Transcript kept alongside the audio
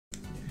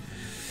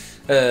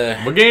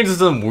We're getting into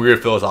some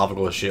weird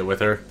philosophical shit with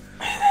her.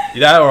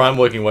 That, or I'm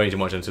looking way too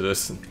much into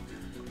this.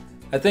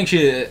 I think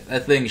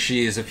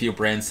she's a few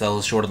brain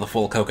cells short of the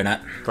full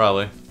coconut.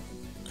 Probably.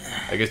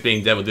 I guess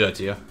being dead will do that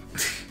to you.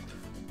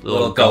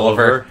 Little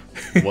Gulliver.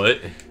 What?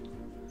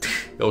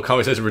 It'll call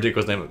me such a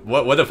ridiculous name.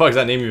 What the fuck does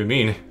that name even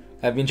mean?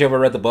 Haven't you ever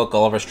read the book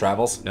Gulliver's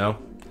Travels? No.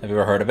 Have you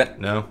ever heard of it?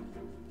 No.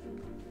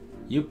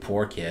 You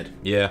poor kid.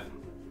 Yeah.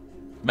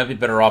 Might be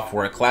better off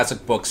for it.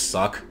 Classic books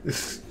suck.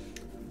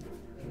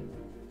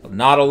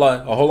 Not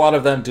a whole lot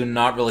of them do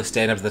not really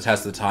stand up to the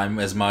test of time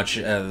as much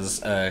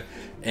as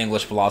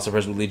English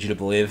philosophers would lead you to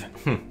believe.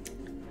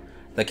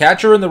 The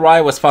Catcher in the Rye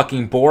was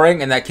fucking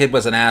boring, and that kid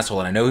was an asshole.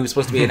 And I know he was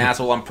supposed to be an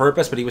asshole on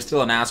purpose, but he was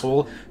still an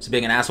asshole. So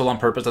being an asshole on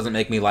purpose doesn't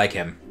make me like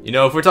him. You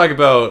know, if we're talking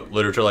about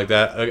literature like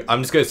that,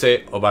 I'm just gonna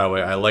say. Oh, by the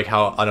way, I like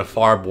how on the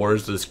far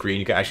borders of the screen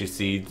you can actually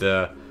see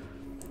the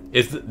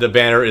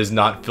banner is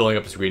not filling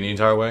up the screen the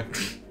entire way.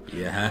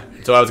 Yeah.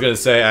 So I was gonna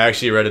say I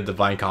actually read a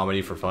Divine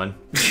Comedy for fun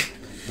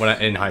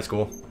in high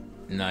school.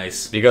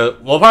 Nice.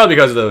 Probably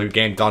because of the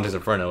game Dante's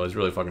Inferno. It was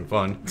really fucking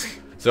fun.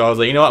 So I was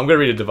like, you know what, I'm gonna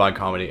read a Divine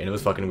Comedy, and it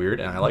was fucking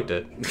weird, and I liked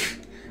it.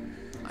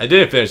 I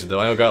didn't finish it though.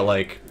 I only got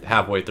like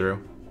halfway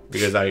through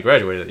because I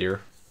graduated that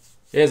year.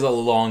 It is a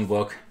long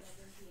book.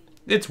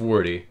 It's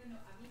wordy.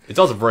 It's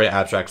also very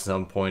abstract at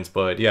some points,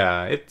 but yeah,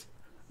 I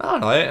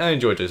don't know. I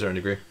enjoyed it to a certain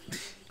degree.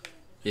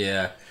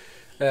 Yeah.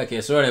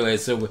 Okay. So anyway,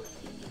 let's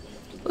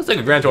take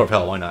a Grand Tour of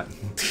Hell. Why not?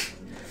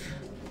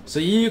 So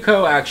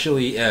Yuyuko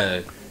actually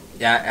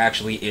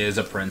is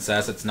a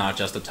princess. It's not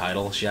just a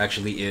title. She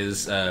actually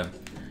is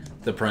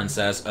the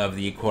princess of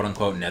the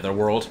quote-unquote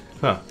Netherworld.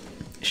 Huh.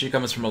 She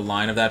comes from a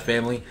line of that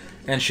family,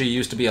 and she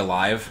used to be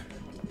alive.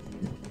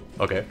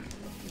 Okay.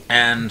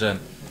 And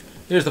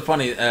here's a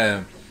funny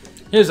thing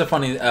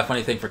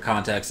for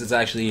context. It's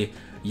actually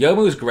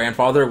Yomu's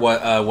grandfather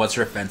was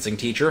her fencing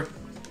teacher.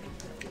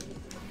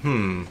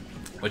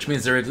 Which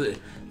means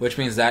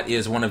that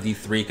is one of the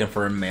 3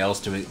 confirmed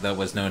males that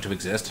was known to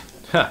exist.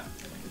 Huh.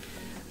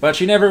 But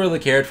she never really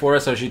cared for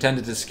it, so she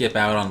tended to skip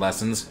out on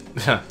lessons.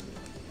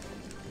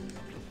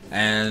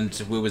 And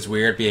it was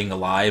weird being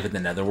alive in the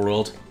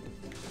Netherworld.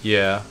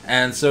 Yeah.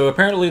 And so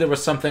apparently there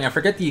was something, I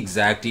forget the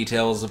exact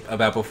details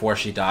about before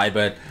she died,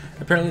 but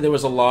apparently there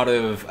was a lot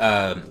of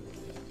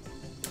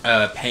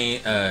pain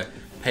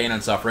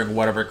and suffering,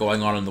 whatever,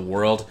 going on in the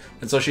world.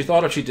 And so she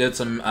thought if she did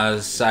some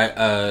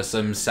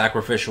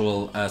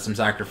sacrificial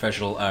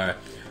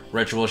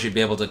ritual, she'd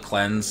be able to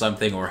cleanse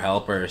something or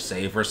help or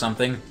save or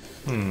something.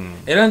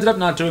 It ended up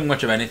not doing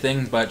much of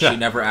anything, but she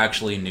never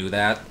actually knew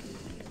that.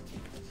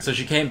 So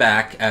she came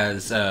back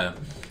as a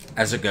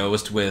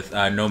ghost with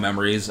no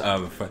memories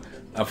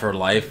of her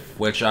life,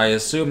 which I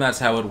assume that's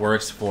how it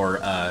works for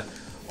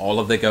all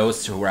of the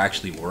ghosts who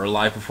were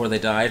alive before they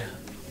died.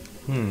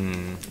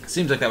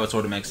 Seems like that would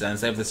sort of make sense.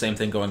 They have the same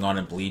thing going on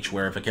in Bleach,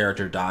 where if a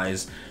character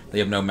dies, they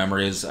have no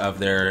memories of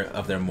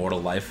their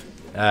mortal life.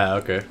 Ah,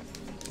 okay.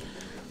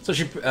 So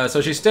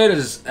she stayed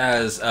as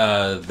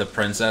the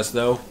princess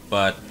though,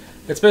 but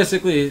it's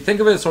basically, think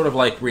of it as sort of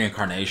like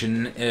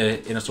reincarnation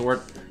in a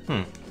sort.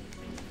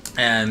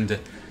 And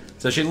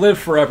so she lived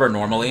forever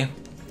normally,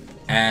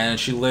 and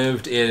she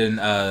lived in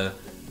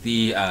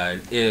the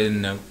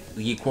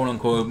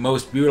quote-unquote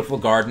most beautiful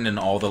garden in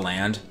all the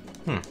land.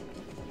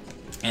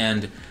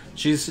 And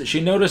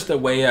she noticed that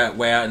way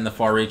out in the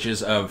far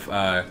reaches of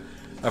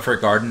her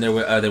garden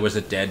there was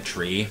a dead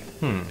tree.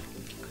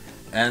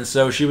 And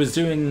so she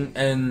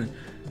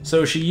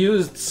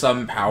used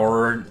some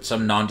power,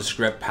 some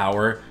nondescript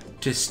power,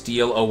 to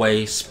steal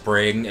away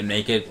spring and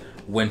make it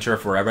winter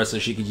forever, so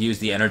she could use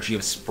the energy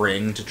of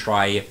spring to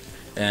try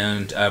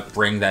and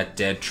bring that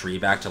dead tree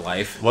back to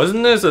life.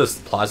 Wasn't this a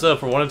plaza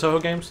for one of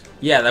Touhou games?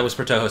 Yeah, that was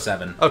for Touhou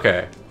 7.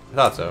 Okay, I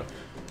thought so.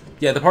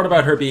 Yeah, the part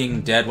about her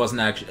being dead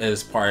wasn't actually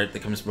as part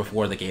that comes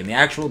before the game. The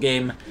actual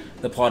game,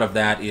 the plot of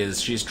that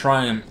is she's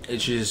trying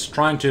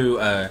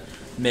to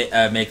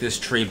make this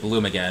tree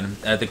bloom again.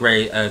 The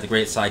great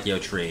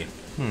Saikyo tree.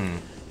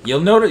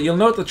 You'll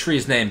note the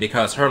tree's name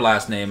because her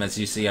last name, as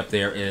you see up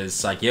there, is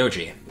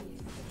Saikyoji.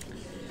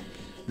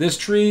 This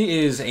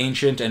tree is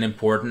ancient and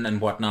important and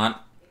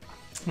whatnot,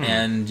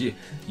 and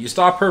you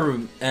stop her,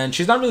 and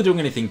she's not really doing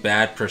anything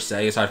bad per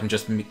se, aside from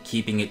just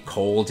keeping it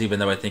cold, even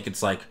though I think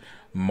it's like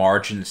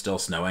March and it's still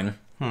snowing.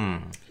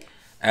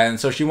 And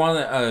so she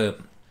wanted,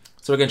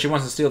 so again, she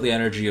wants to steal the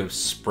energy of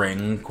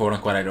spring, quote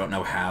unquote. I don't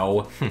know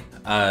how,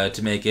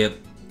 to make it,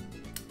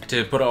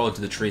 to put it all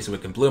into the tree so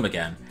it can bloom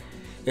again.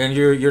 And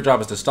your job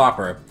is to stop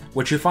her.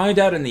 What you find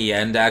out in the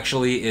end,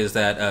 actually, is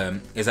that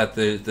the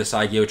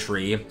Saikyo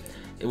tree,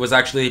 it was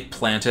actually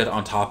planted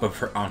on top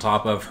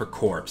of her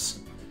corpse.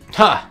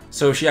 Ha!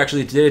 So she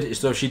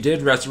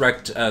did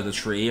resurrect the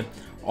tree.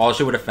 All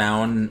she would have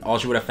found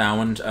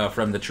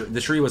from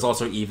the tree was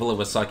also evil. It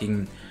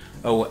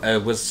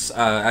was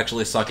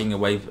actually sucking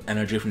away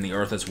energy from the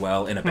earth as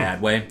well in a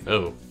bad way.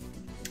 Oh.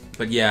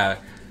 But yeah,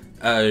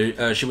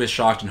 she was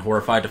shocked and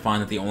horrified to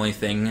find that the only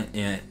thing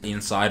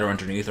inside or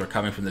underneath or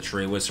coming from the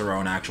tree was her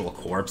own actual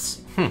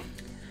corpse.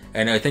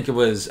 And I think it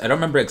was, I don't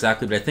remember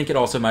exactly, but I think it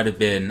also might have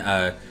been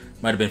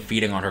might have been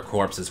feeding on her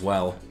corpse as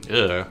well.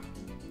 Yeah.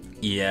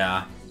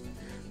 Yeah,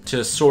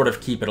 to sort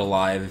of keep it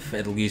alive,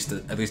 at least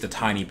a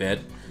tiny bit.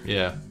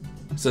 Yeah.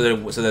 So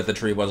that the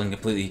tree wasn't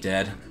completely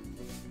dead.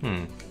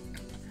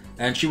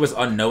 And she was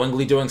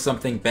unknowingly doing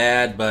something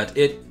bad, but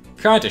it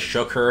kind of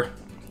shook her.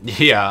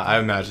 Yeah, I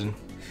imagine.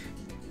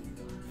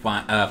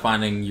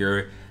 Finding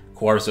your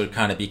corpse would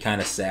be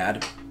kind of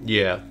sad.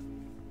 Yeah.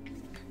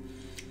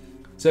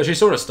 So she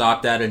sort of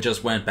stopped that and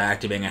just went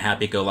back to being a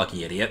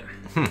happy-go-lucky idiot.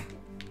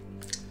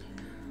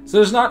 So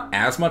there's not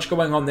as much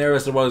going on there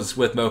as there was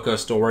with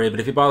Moko's story, but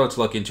if you bother to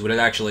look into it, it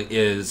actually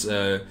is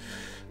a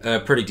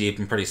pretty deep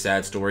and pretty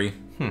sad story.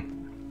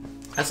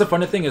 That's the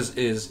funny thing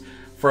is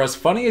for as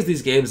funny as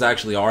these games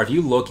actually are, if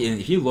you look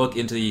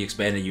into the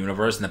expanded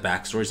universe and the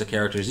backstories of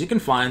characters, you can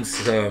find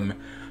some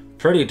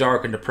pretty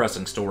dark and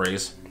depressing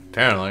stories.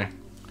 Apparently.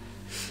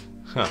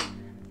 Huh.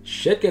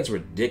 Shit gets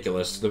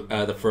ridiculous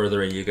the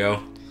further in you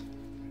go.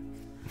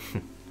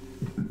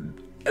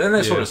 And then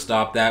they sort of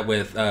stopped that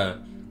with the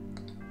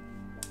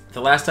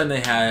last time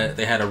they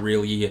had a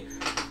really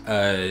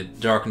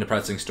dark and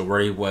depressing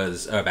story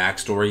was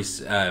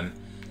backstories.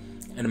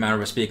 In a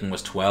manner of speaking,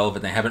 was 12,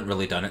 and they haven't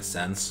really done it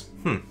since.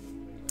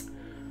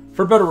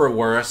 For better or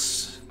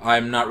worse,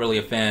 I'm not really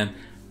a fan.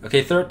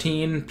 Okay,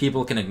 13,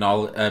 people can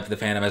acknowledge, the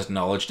fandom has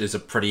acknowledged, is a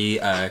pretty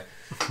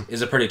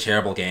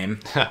terrible game.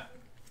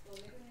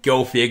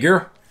 Go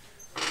figure.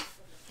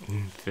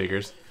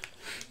 Figures.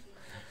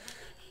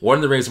 One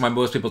of the reasons why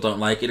most people don't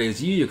like it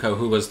is Yuyuko,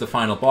 who was the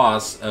final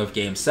boss of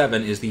Game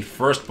 7, is the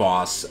first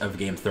boss of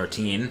Game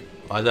 13.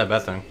 Why is that a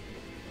bad thing?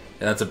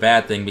 And that's a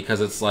bad thing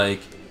because it's like,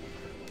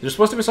 there's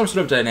supposed to be some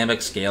sort of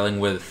dynamic scaling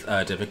with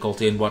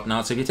difficulty and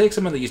whatnot, so if you take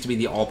someone that used to be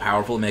the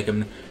all-powerful and make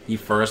him the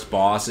first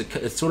boss,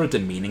 it's sort of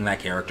demeaning that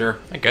character.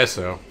 I guess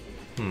so.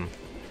 Because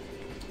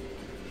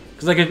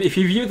like, if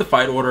you view the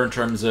fight order in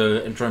terms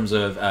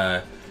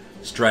of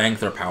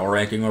strength or power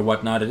ranking or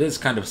whatnot, it is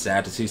kind of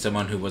sad to see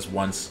someone who was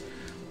once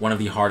one of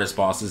the hardest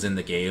bosses in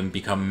the game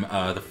become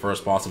the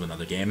first boss of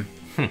another game.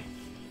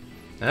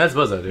 I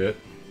suppose I do it.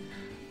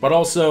 But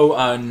also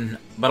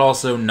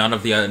none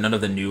of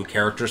the new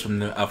characters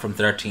from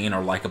 13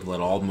 are likable at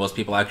all. Most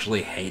people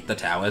actually hate the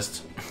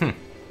Taoists.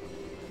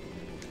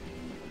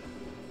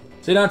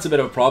 So that's a bit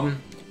of a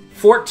problem.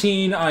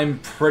 14, I'm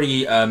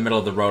pretty middle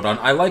of the road on.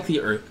 I like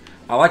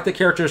the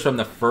characters from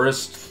the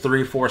first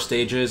 3-4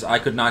 stages. I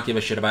could not give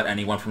a shit about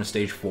anyone from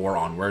stage 4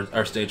 onwards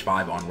or stage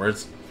 5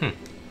 onwards.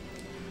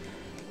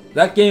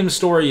 That game's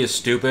story is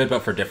stupid,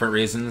 but for different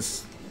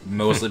reasons.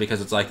 Mostly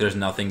because it's like there's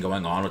nothing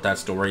going on with that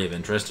story of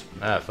interest.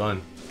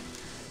 Fun.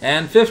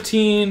 And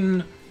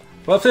 15,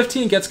 well,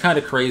 15 gets kind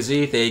of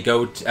crazy. They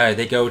go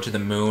to the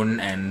moon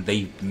and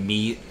they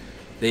meet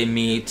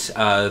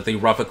the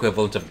rough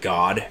equivalent of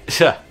God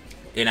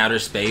in outer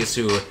space,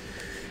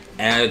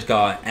 and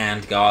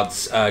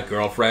God's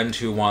girlfriend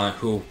who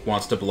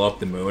wants to blow up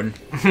the moon.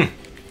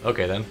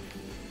 Okay then.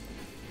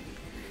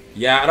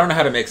 Yeah, I don't know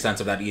how to make sense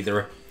of that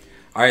either.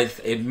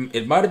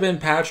 It might have been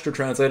patched or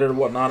translated or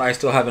whatnot. I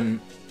still haven't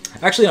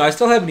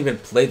even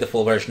played the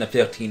full version of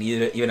 15,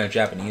 even in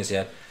Japanese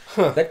yet.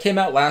 That came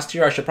out last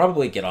year. I should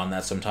probably get on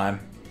that sometime.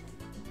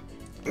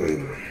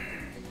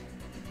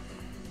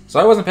 So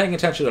I wasn't paying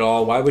attention at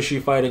all. Why was she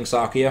fighting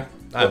Sakuya?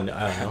 I don't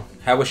know.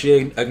 How was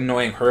she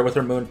annoying her with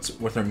her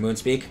moon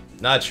speak?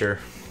 Not sure.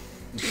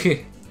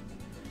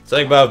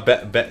 Something about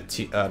bad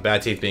teeth being bad for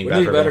a vampire. Wouldn't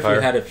it be better if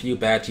you had a few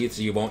bad teeth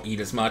so you won't eat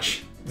as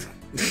much?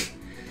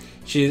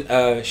 She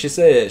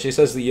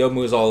says the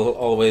Yomu's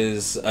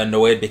always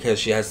annoyed because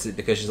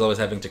she's always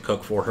having to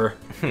cook for her.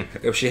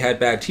 If she had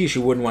bad teeth, she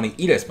wouldn't want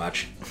to eat as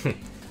much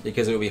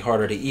because it would be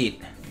harder to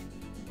eat.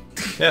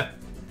 Yeah.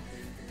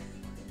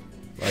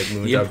 Like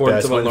the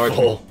importance of a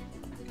large.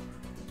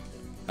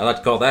 I like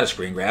to call that a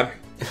screen grab.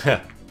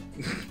 Do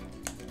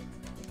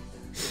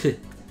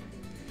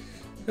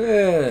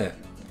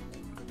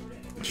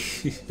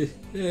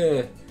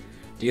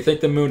you think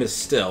the moon is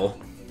still?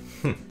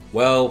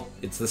 Well,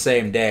 it's the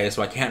same day,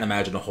 so I can't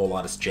imagine a whole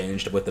lot has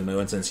changed with the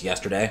moon since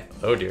yesterday.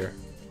 Oh dear.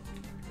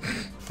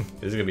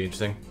 This is gonna be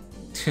interesting.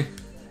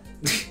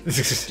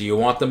 Do you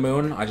want the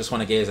moon? I just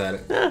want to gaze at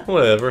it.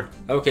 Whatever.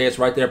 Okay, it's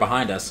right there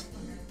behind us.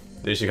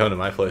 You should come to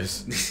my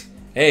place.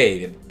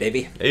 Hey,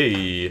 baby.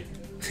 Hey.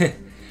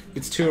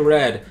 It's too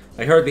red.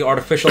 I heard the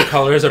artificial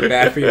colors are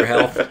bad for your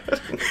health.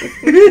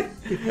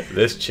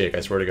 This chick, I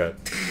swear to God,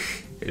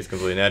 is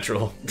completely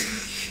natural.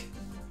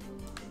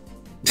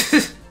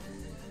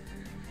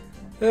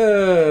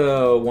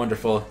 Oh,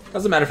 wonderful.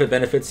 Doesn't matter if it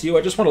benefits you,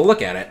 I just want to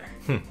look at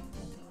it.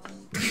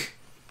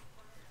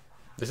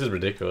 This is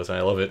ridiculous, and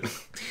I love it.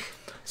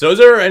 So is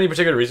there any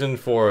particular reason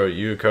for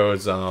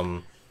Yuyuko's,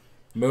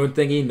 moon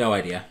thingy? No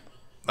idea.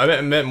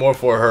 I meant more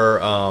for her,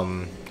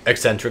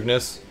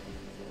 eccentricness.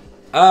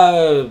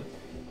 I'm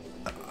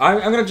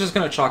just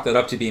gonna chalk that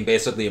up to being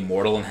basically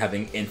immortal and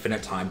having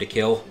infinite time to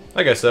kill.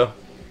 I guess so.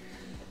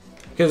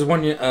 Because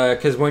when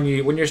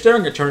you're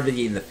staring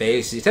eternity in the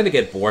face, you tend to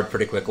get bored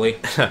pretty quickly.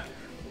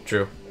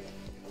 True.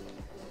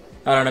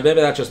 I don't know, maybe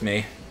that's just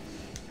me.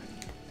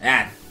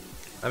 I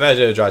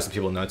imagine it drives some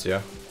people nuts,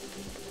 yeah.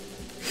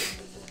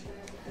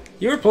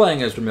 You were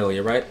playing as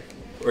Remilia, right?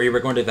 Or you were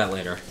going to do that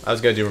later? I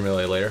was gonna do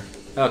Remilia later.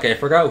 Okay,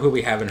 forgot who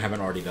we haven't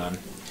already done.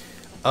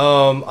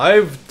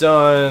 I've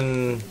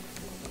done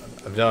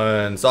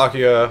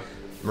Sakuya,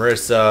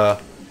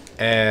 Marissa,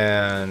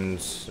 and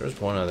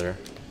there's one other.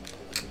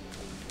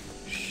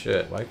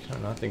 Shit, why can I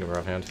not think of her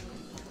offhand?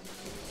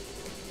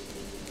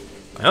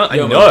 I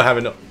know I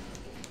haven't.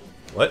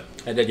 What?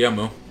 I did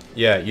Yomu.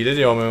 Yeah, you did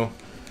Yomu.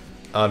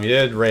 You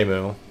did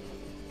Reimu.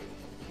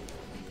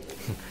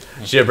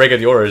 Shit, Break of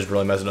the Order is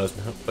really messing us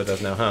with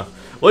us now, huh? Well,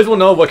 at least we'll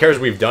know what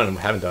characters we've done and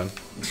haven't done.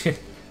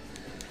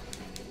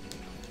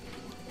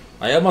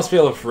 I almost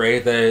feel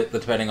afraid that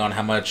depending on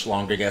how much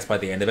longer it gets by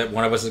the end of it,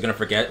 one of us is going to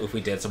forget if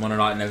we did someone or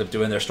not and end up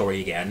doing their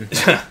story again.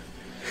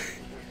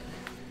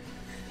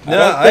 No,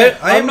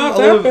 I'm not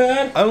that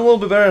bad. I'm a little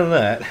bit better than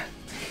that.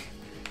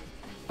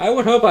 I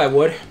would hope I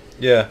would.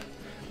 Yeah.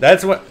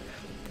 That's what...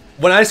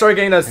 When I start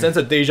getting that sense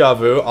of deja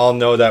vu, I'll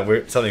know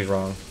that something's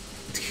wrong.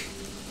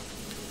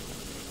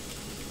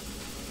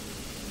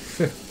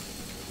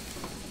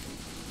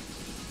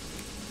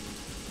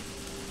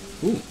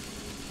 Ooh,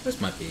 this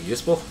might be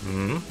useful.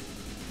 Mm-hmm.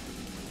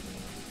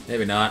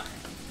 Maybe not.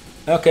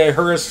 Okay,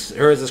 hers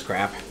is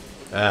crap.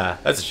 Ah,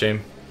 that's a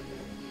shame.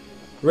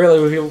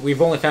 Really,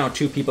 we've only found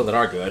 2 people that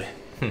are good.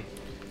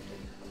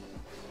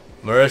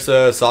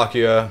 Marissa,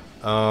 Sakuya,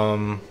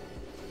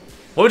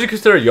 what would you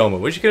consider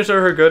Yomu? Would you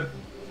consider her good?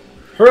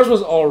 Hers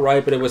was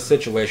alright, but it was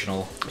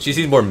situational. She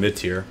seems more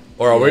mid-tier.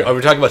 Or are we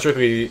talking about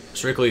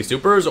strictly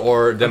supers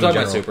or them I'm in talking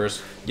general? about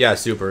supers. Yeah,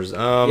 supers.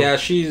 Yeah,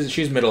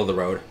 she's middle of the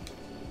road.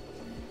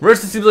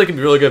 Marissa seems like it'd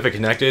be really good if it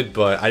connected,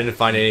 but I didn't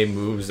find any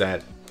moves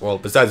that, well,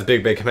 besides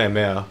Big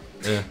Kamehameha.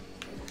 Yeah.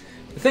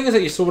 The thing is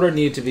that you sort of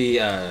need to be,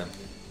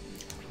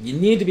 you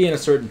need to be in a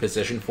certain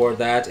position for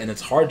that, and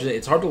it's hard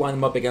to line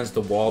them up against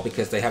the wall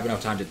because they have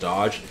enough time to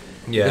dodge.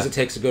 Yeah. Because it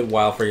takes a good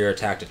while for your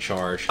attack to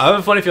charge. I have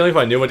a funny feeling if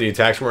I knew what the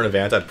attacks were in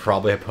advance, I'd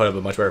probably have put up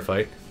a much better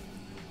fight.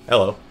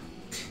 Hello.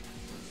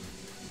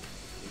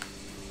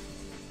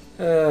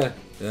 And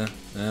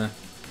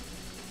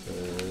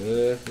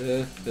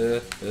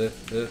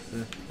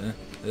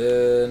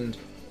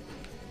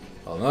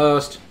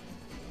almost.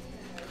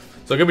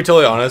 So, I'm gonna be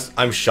totally honest,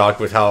 I'm shocked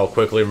with how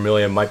quickly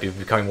Remilia might be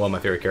becoming one of my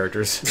favorite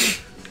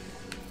characters.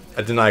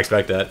 I did not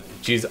expect that.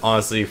 She's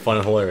honestly fun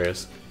and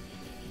hilarious.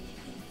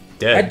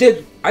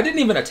 Dead. I didn't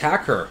even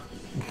attack her.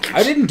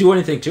 I didn't do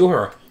anything to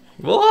her.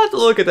 We'll have to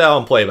look at that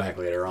on playback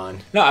later on.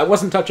 No, I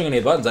wasn't touching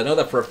any buttons. I know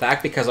that for a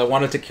fact because I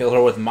wanted to kill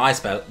her with my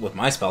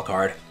spell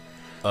card.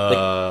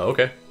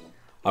 Okay.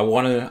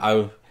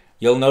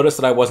 You'll notice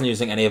that I wasn't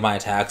using any of my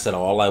attacks at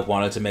all. I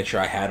wanted to make sure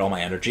I had all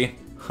my energy.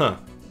 Huh.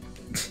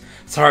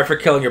 Sorry for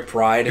killing your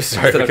pride.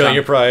 Sorry for killing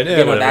your pride.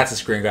 Yeah, well, that's a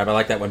screen grab. I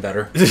like that one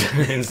better.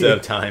 Instead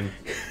of time.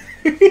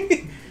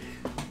 It's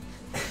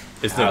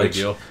no big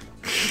deal.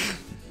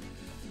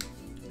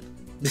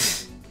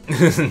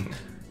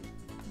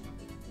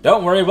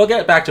 Don't worry, we'll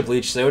get back to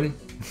Bleach soon.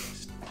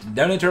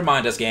 Don't need to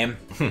remind us, game.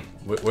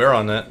 We're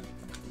on that.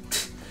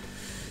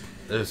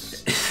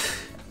 This.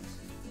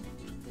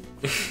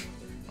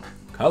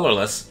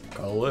 Colorless?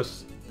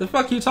 Colorless. The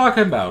fuck are you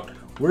talking about?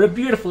 We're a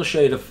beautiful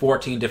shade of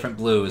 14 different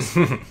blues.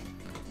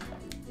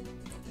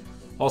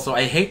 Also,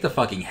 I hate the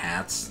fucking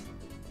hats.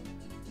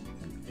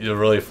 You know,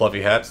 really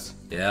fluffy hats?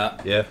 Yeah.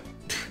 Yeah.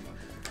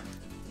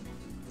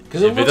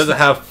 If it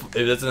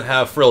doesn't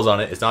have frills on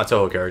it, it's not a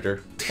Touhou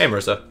character. Hey,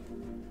 Marissa.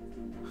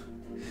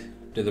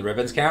 Do the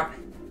ribbons count?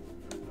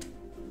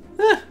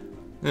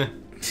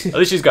 At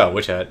least she's got a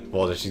witch hat.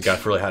 Well, she's got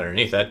a frilly hat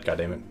underneath that. God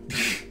damn it.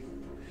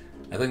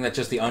 I think that's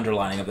just the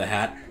underlining of the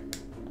hat.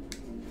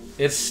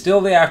 It's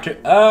still the after...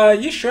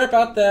 you sure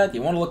about that?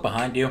 You want to look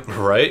behind you?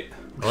 Right?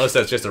 Unless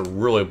that's just a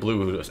really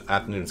blue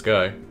afternoon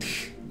sky.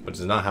 Which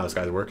is not how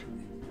skies work.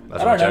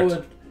 That's I don't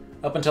know.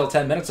 Up until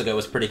 10 minutes ago, it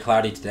was pretty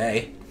cloudy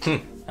today.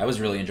 I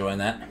was really enjoying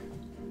that.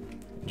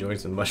 Enjoying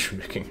some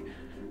mushroom picking.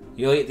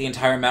 You'll eat the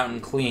entire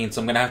mountain clean,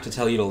 so I'm gonna have to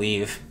tell you to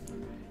leave.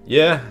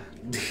 Yeah.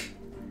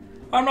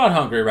 I'm not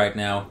hungry right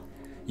now.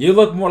 You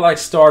look more like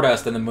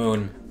Stardust than the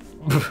moon.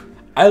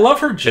 I love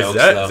her jokes,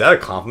 though. Is that a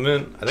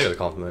compliment? I think it's a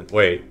compliment.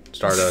 Wait,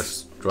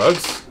 Stardust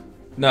drugs?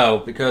 No,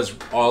 because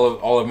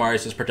all of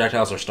Marius'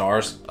 projectiles are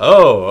stars.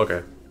 Oh,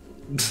 okay.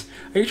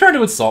 Are you trying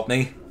to insult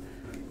me?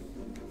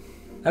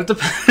 That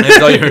depends.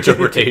 It's all your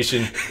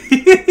interpretation.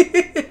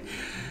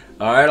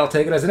 Alright, I'll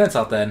take it as an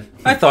insult then.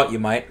 I thought you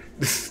might.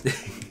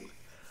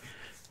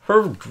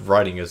 Her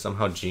writing is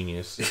somehow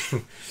genius.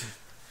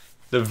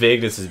 The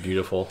vagueness is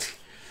beautiful.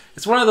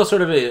 It's one of those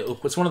sort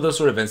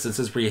of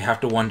instances where you have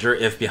to wonder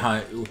if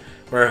behind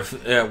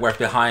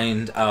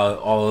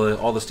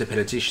all the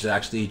stupidity she's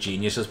actually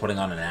genius is putting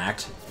on an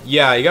act.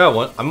 Yeah, you got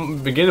one.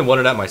 I'm beginning to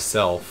wonder that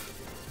myself.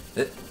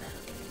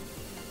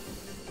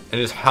 And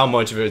just how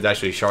much of it is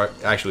actually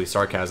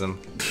sarcasm.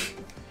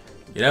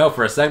 You know,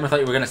 for a second I thought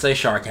you were gonna say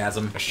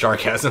sharkasm.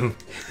 Sharkasm.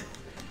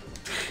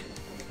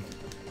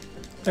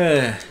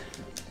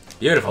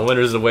 Beautiful. I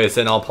wonder if there's a way to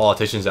send all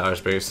politicians to outer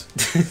space.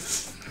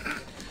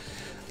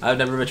 I've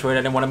never betrayed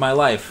anyone in my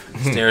life.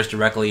 Stares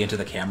directly into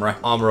the camera.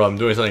 Amuro, I'm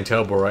doing something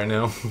terrible right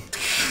now.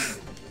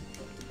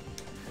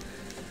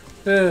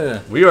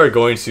 We are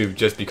going to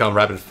just become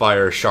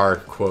rapid-fire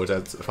shark quotes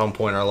at some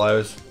point in our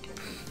lives.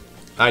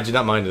 I do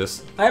not mind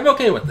this. I'm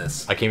okay with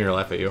this. I came here to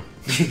laugh at you.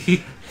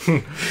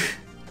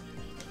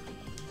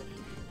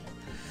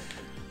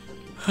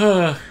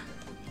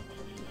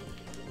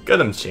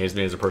 Gundam changed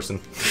me as a person.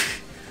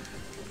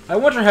 I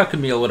wonder how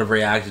Camille would have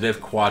reacted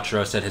if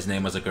Quattro said his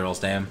name was a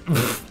girl's name.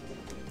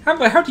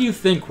 How do you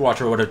think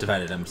Quattro would have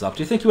defended himself?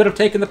 Do you think he would have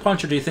taken the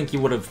punch, or do you think he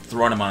would have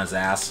thrown him on his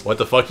ass? What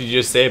the fuck did you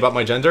just say about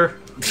my gender?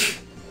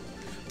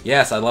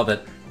 Yes, I love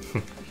it.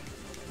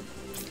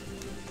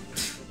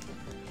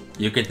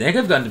 You could think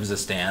of Gundams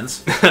as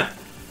stands.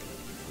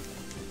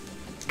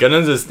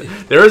 Gundams is...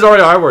 There is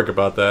already artwork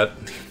about that.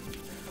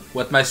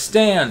 With my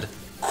stand,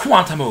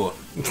 Quantamu.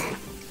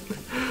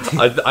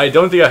 I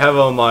don't think I have it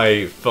on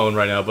my phone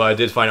right now, but I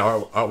did find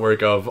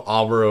artwork of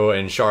Amuro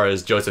and Char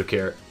as Joseph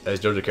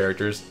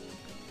characters.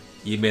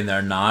 You mean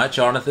they're not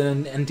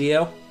Jonathan and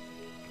Dio?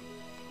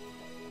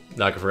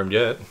 Not confirmed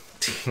yet.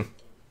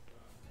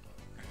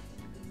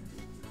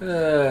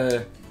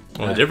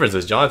 Well, the difference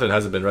is Jonathan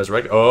hasn't been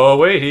resurrected. Oh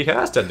wait, he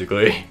has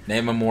technically.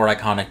 Name a more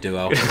iconic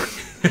duo.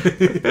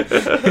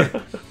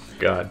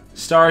 God.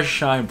 Stars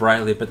shine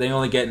brightly, but they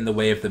only get in the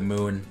way of the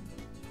moon.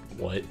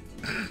 What?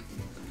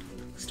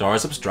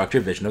 Stars obstruct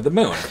your vision of the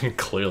moon.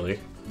 Clearly.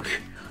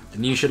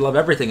 Then you should love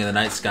everything in the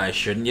night sky,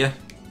 shouldn't you?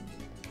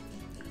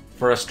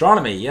 For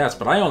astronomy, yes,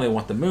 but I only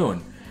want the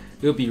moon.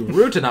 It would be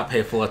rude to not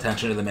pay full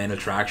attention to the main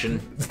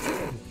attraction.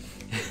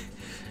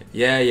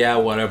 Yeah,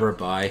 whatever,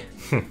 bye.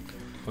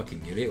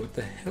 Fucking idiot, what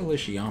the hell is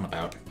she on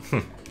about?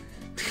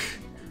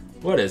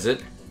 What is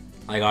it?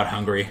 I got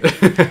hungry.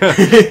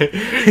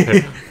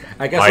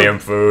 I am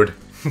food.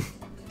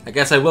 I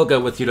guess I will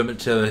go with you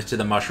to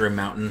the Mushroom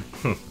Mountain.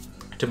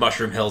 To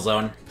Mushroom Hill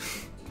Zone.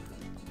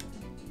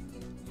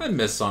 I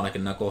miss Sonic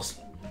and Knuckles.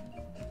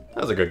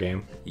 That was a good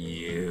game.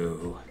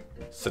 You.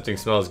 Something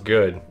smells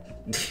good.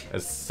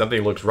 As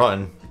something looks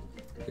rotten.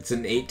 It's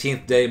an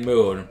 18th day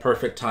moon.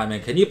 Perfect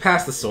timing. Can you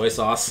pass the soy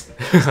sauce?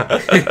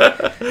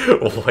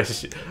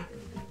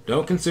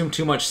 Don't consume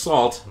too much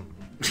salt.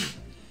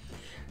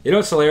 You know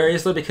what's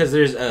hilarious though? Because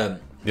there's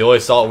the only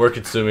salt we're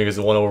consuming is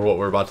the one over what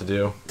we're about to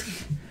do.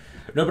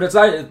 No,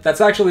 but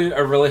that's actually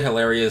a really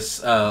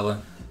hilarious line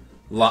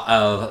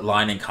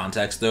in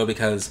context though,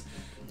 because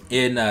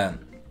in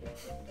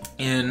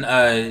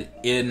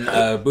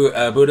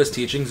Buddhist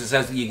teachings, it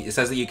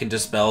says that you can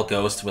dispel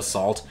ghosts with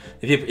salt.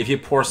 If you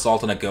pour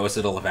salt on a ghost,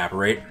 it'll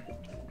evaporate.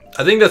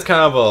 I think that's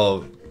kind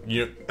of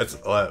that's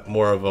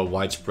more of a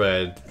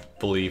widespread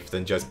belief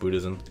than just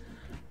Buddhism.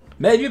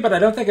 Maybe, but I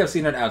don't think I've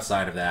seen it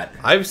outside of that.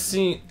 I've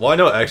seen... Well, I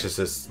know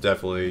exorcists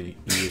definitely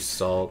use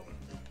salt.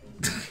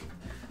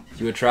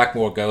 You attract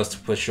more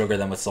ghosts with sugar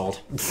than with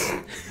salt.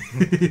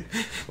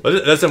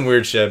 That's some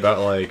weird shit about,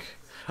 like...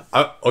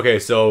 okay,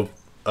 so...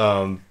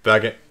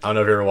 back in... I don't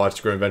know if you ever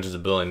watched Grim Adventures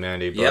of Billy and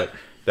Mandy, but... Yep.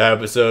 That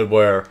episode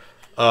where...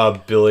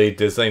 Billy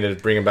did something to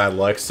bring him bad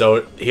luck,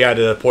 so he had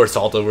to pour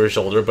salt over his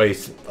shoulder, but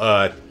he's...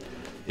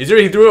 either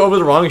he threw it over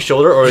the wrong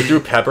shoulder, or he threw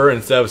pepper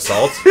instead of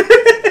salt.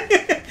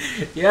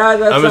 Yeah,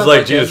 that's... I was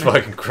like, Jesus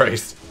fucking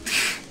Christ.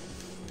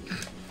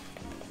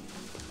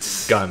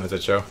 God, I miss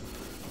that show.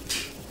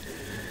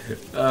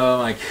 Oh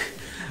my...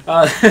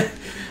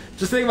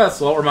 just thinking about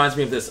salt reminds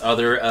me of this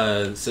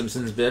other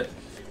Simpsons bit,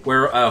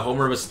 where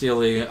Homer was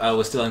stealing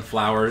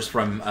flowers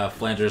from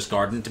Flanders'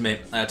 garden to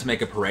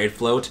make a parade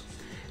float.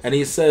 And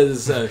he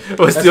says...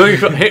 was stealing...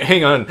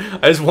 hang on.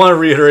 I just want to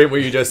reiterate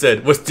what you just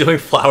said. Was stealing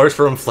flowers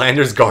from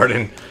Flanders'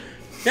 garden.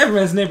 Yeah, from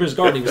his neighbor's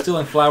garden. He was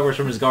stealing flowers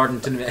from his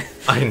garden to...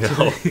 I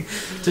know.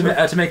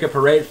 to make a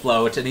parade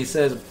float. And he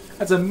says,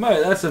 that's a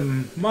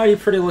mighty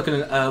pretty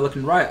looking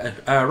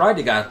ride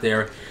you got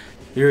there.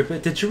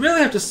 But did you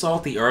really have to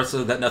salt the earth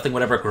so that nothing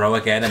would ever grow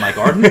again in my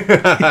garden?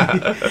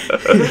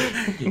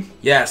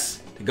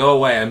 Yes. Go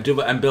away.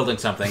 I'm building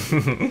something.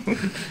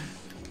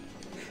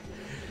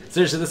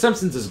 Seriously, The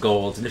Simpsons is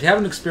gold, and if you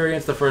haven't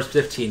experienced the first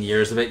 15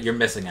 years of it, you're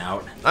missing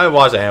out. I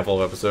watched a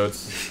handful of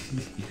episodes.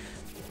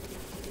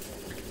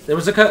 There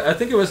was I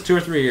think it was 2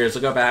 or 3 years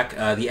ago back,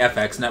 the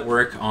FX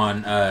network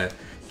on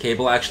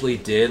cable actually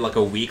did like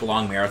a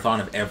week-long marathon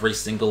of every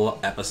single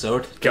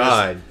episode.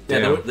 God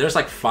damn. There's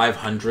like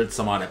 500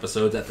 some odd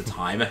episodes at the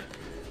time.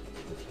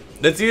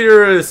 That's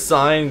either a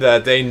sign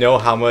that they know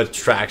how much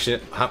traction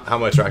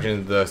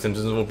the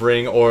Simpsons will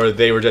bring, or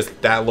they were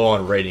just that low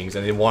on ratings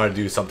and they want to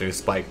do something to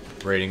spike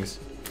ratings.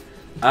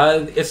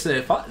 The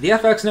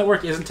FX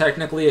network isn't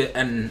technically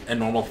a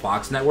normal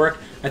Fox network.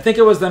 I think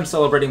it was them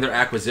celebrating their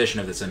acquisition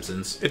of The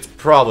Simpsons. It's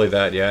probably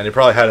that, yeah, and they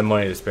probably had the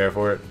money to spare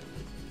for it.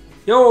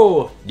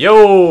 Yo!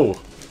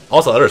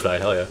 Also, Other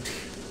Side, hell yeah.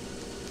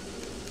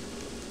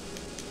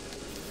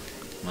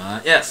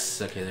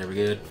 Yes. Okay, there we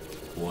go.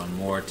 One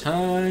more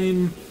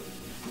time.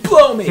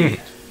 Blow me!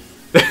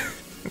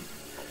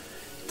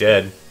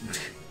 Dead.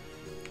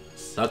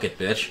 Suck it,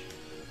 bitch.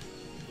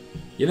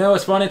 You know,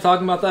 it's funny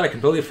talking about that. I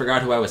completely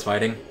forgot who I was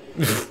fighting.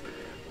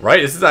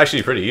 Right? This is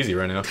actually pretty easy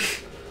right now.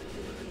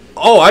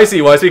 Oh, I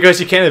see why. It's because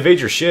you can't evade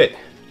your shit.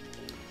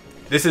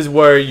 This is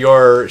where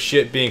your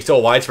shit being so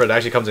widespread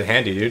actually comes in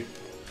handy, dude.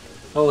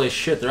 Holy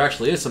shit! There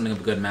actually is something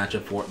of a good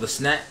matchup for the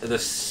snack. The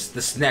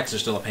snacks are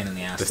still a pain in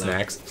the ass. The though.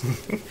 snacks.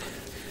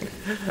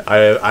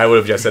 I would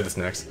have just said the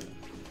snacks.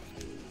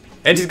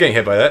 And she's getting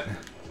hit by that.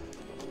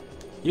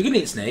 You can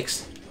eat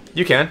snakes.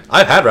 You can.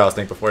 I've had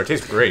rattlesnake before. It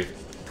tastes great.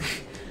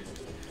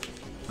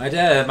 My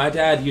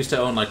dad used to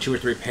own like 2 or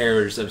 3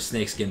 pairs of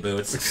snakeskin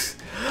boots.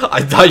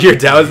 I thought your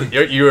dad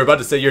was. You were about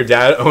to say your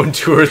dad owned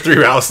 2 or 3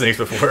 rattlesnakes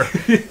before.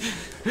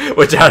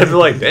 Which I'd be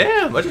like,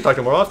 damn, I should talk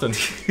to him more often.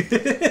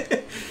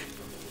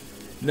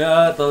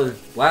 No, the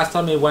last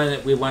time we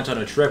went on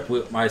a trip,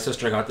 my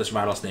sister got this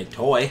rattlesnake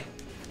toy.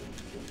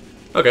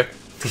 Okay.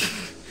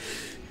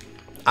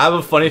 I have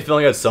a funny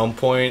feeling at some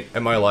point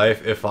in my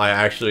life, if I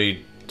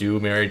actually do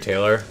marry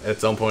Taylor at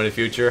some point in the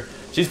future,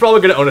 she's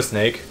probably gonna own a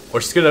snake, or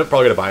she's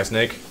probably gonna buy a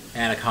snake.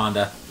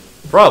 Anaconda.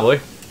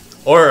 Probably,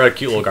 or a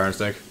cute little garden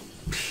snake.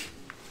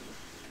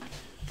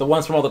 The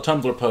ones from all the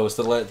Tumblr posts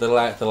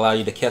that allow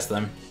you to kiss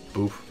them.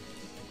 Boop.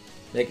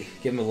 Give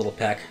them a little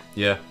peck.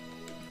 Yeah.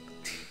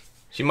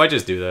 She might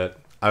just do that.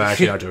 I'm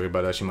actually not joking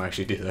about that. She might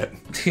actually do that.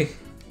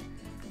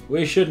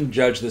 We shouldn't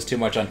judge this too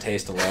much on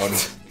taste alone.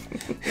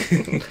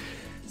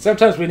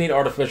 Sometimes we need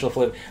artificial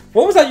flavor.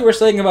 What was that you were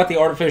saying about the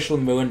artificial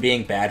moon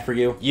being bad for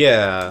you?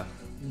 Yeah.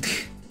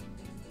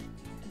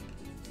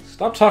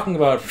 Stop talking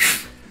about...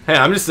 Hey,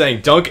 I'm just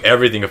saying, dunk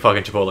everything in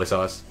fucking Chipotle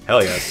sauce.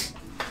 Hell yes.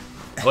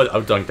 I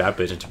would dunk that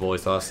bitch in Chipotle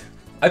sauce.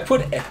 I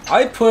put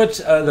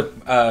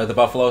the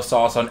buffalo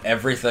sauce on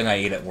everything I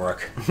eat at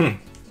work.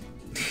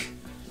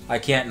 I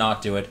can't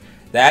not do it.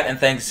 That and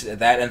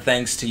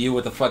thanks to you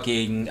with the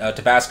fucking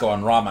Tabasco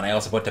on ramen. I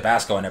also put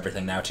Tabasco on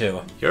everything now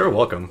too. You're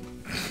welcome.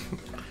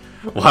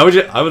 Why would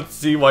you? I would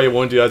see why you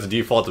wouldn't do that as a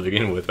default to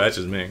begin with. That's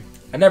just me.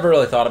 I never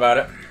really thought about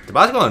it.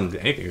 Tabasco on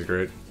anything is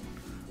great.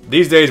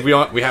 These days we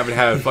haven't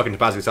had fucking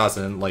Tabasco sauce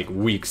in like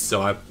weeks,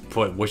 so I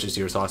put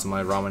Worcestershire sauce in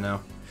my ramen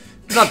now.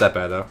 It's not that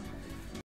bad though.